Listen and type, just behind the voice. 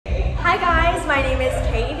my name is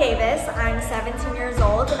Katie Davis. I'm 17 years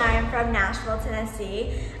old and I am from Nashville,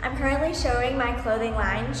 Tennessee. I'm currently showing my clothing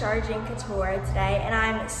line, Charjean Couture, today, and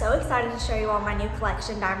I'm so excited to show you all my new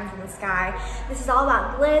collection, Diamonds in the Sky. This is all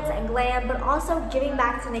about glitz and glam, but also giving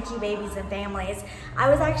back to NICU babies and families. I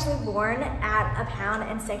was actually born at 1 pound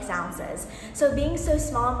and 6 ounces. So being so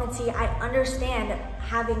small and petite, I understand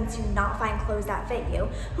having to not find clothes that fit you.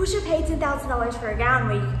 Who should pay $10,000 for a gown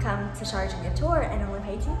when you can come to Charjean Couture and only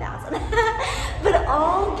pay $2,000? But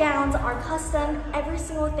all gowns are custom. Every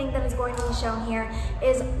single thing that is going to be shown here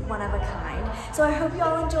is one of a kind. So I hope you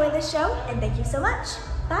all enjoy this show, and thank you so much.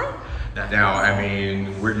 Bye. Now, I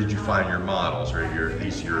mean, where did you find your models? Are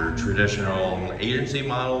these your traditional agency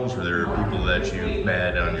models? Or there people that you've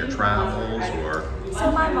met on your travels, or? So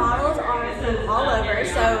my models are from all over.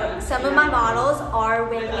 So some of my models are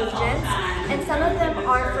with agents, and some of them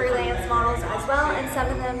are freelance models as well, and some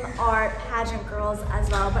of them are pageant girls as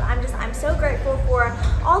well. But I'm so grateful for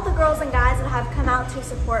all the girls and guys that have come out to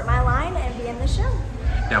support my line and be in the show.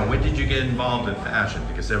 Now, when did you get involved in fashion?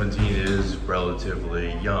 Because 17 is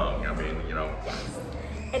relatively young. I mean, you know. Yes,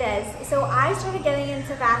 it is. So I started getting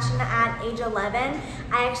into fashion at age 11.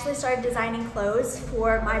 I actually started designing clothes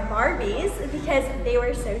for my Barbies because they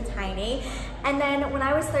were so tiny. And then when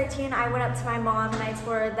I was 13, I went up to my mom and I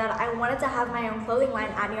told her that I wanted to have my own clothing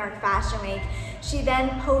line at New York Fashion Week. She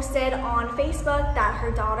then posted on Facebook that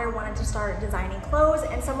her daughter wanted to start designing clothes,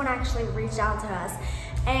 and someone actually reached out to us.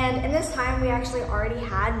 And in this time, we actually already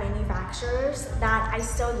had manufacturers that I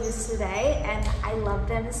still use today, and I love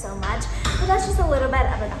them so much. But that's just a little bit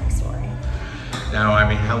of a backstory. Now, I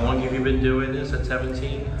mean, how long have you been doing this at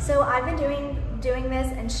 17? So I've been doing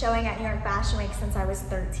this and showing at New York Fashion Week since I was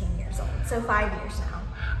 13 years old, so 5 years now.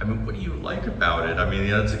 I mean, what do you like about it? I mean,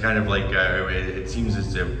 that's kind of like, it seems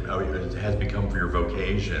as if it has become for your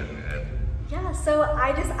vocation. Yeah, so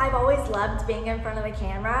I've always loved being in front of the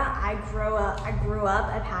camera. I grew up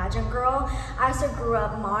a pageant girl. I also grew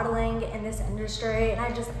up modeling in this industry, and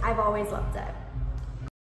I've always loved it.